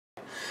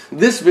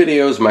This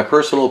video is my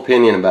personal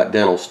opinion about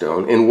dental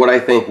stone and what I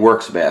think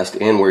works best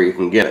and where you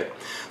can get it.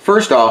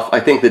 First off, I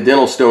think that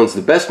dental stone is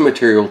the best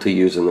material to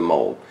use in the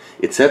mold.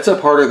 It sets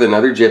up harder than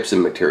other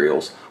gypsum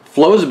materials,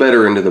 flows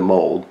better into the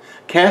mold,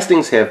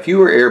 castings have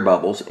fewer air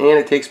bubbles, and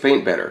it takes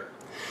paint better.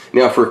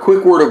 Now, for a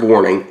quick word of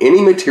warning,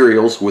 any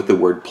materials with the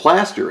word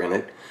plaster in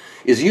it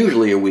is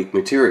usually a weak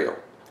material.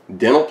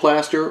 Dental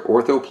plaster,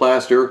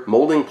 orthoplaster,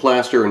 molding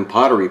plaster, and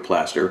pottery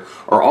plaster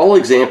are all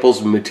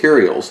examples of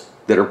materials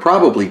that are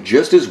probably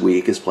just as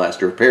weak as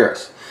plaster of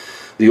Paris.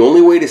 The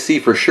only way to see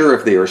for sure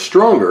if they are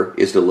stronger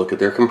is to look at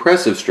their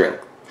compressive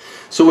strength.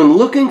 So when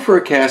looking for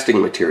a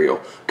casting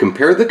material,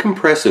 compare the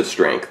compressive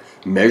strength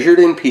measured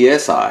in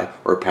PSI,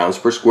 or pounds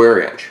per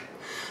square inch.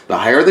 The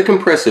higher the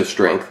compressive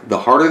strength, the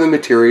harder the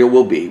material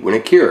will be when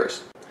it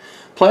cures.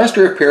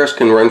 Plaster of Paris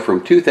can run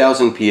from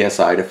 2,000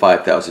 PSI to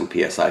 5,000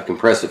 PSI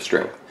compressive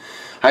strength.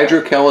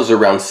 Hydrocal is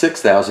around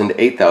 6,000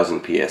 to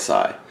 8,000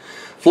 PSI.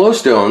 Flow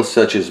stones,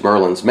 such as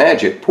Merlin's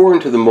Magic, pour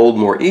into the mold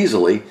more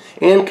easily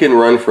and can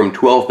run from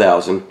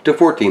 12,000 to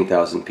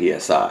 14,000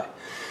 PSI.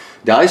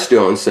 Die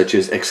stones, such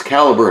as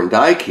Excalibur and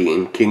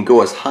Daikeen, can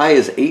go as high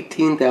as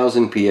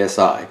 18,000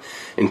 PSI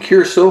and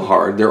cure so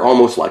hard they're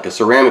almost like a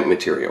ceramic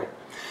material.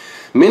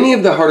 Many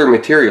of the harder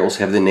materials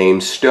have the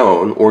name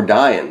stone or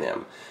die in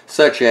them,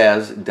 such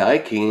as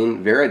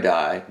Daikeen,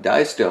 Veridye,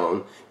 Die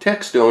Stone,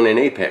 Tech Stone, and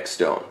Apex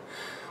Stone.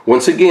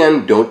 Once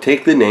again, don't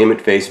take the name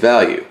at face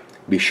value.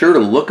 Be sure to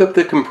look up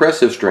the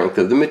compressive strength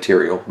of the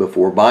material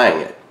before buying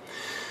it.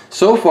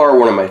 So far,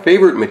 one of my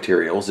favorite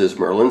materials is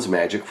Merlin's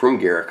Magic from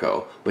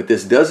Garrico, but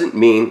this doesn't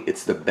mean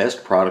it's the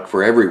best product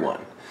for everyone.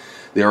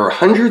 There are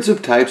hundreds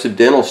of types of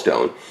dental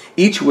stone,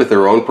 each with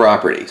their own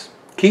properties.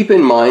 Keep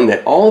in mind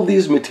that all of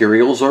these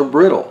materials are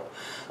brittle.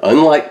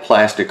 Unlike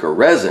plastic or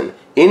resin,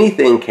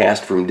 anything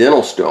cast from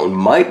dental stone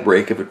might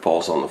break if it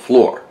falls on the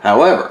floor.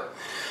 However,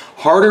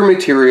 harder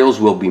materials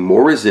will be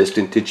more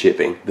resistant to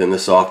chipping than the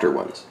softer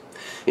ones.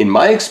 In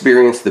my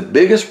experience, the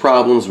biggest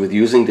problems with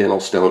using dental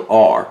stone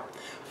are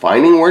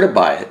finding where to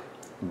buy it,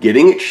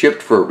 getting it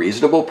shipped for a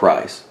reasonable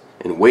price,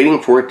 and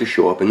waiting for it to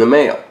show up in the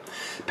mail.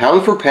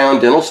 Pound for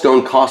pound, dental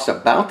stone costs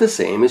about the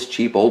same as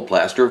cheap old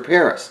plaster of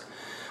Paris.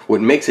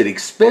 What makes it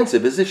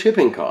expensive is the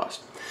shipping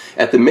cost.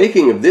 At the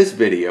making of this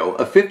video,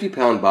 a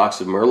 50-pound box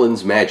of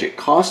Merlin's Magic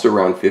costs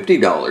around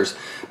 $50,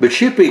 but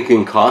shipping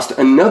can cost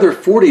another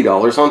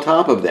 $40 on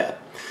top of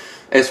that.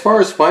 As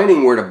far as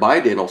finding where to buy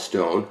dental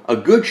stone, a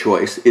good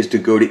choice is to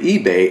go to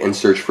eBay and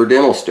search for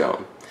dental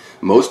stone.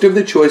 Most of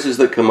the choices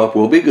that come up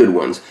will be good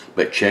ones,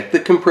 but check the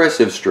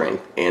compressive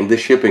strength and the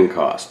shipping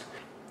cost.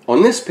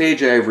 On this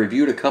page, I have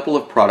reviewed a couple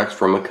of products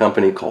from a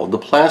company called the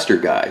Plaster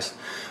Guys.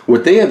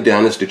 What they have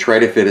done is to try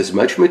to fit as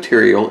much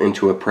material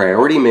into a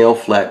priority mail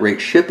flat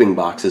rate shipping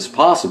box as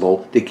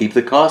possible to keep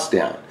the cost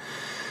down.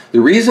 The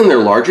reason their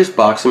largest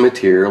box of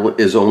material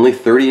is only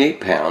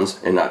 38 pounds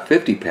and not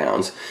 50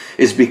 pounds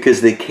is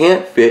because they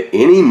can't fit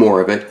any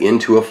more of it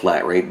into a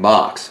flat rate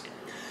box.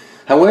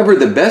 However,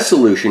 the best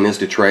solution is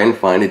to try and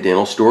find a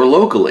dental store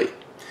locally.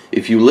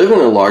 If you live in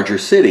a larger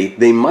city,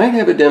 they might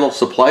have a dental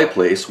supply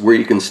place where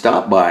you can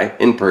stop by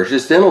and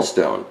purchase dental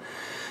stone.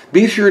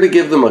 Be sure to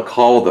give them a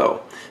call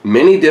though.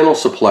 Many dental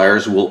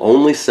suppliers will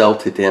only sell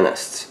to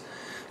dentists.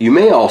 You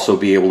may also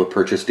be able to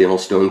purchase dental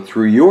stone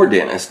through your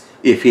dentist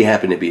if you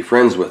happen to be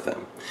friends with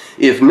them.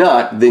 If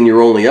not, then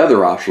your only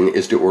other option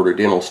is to order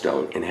dental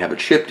stone and have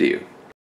it shipped to you.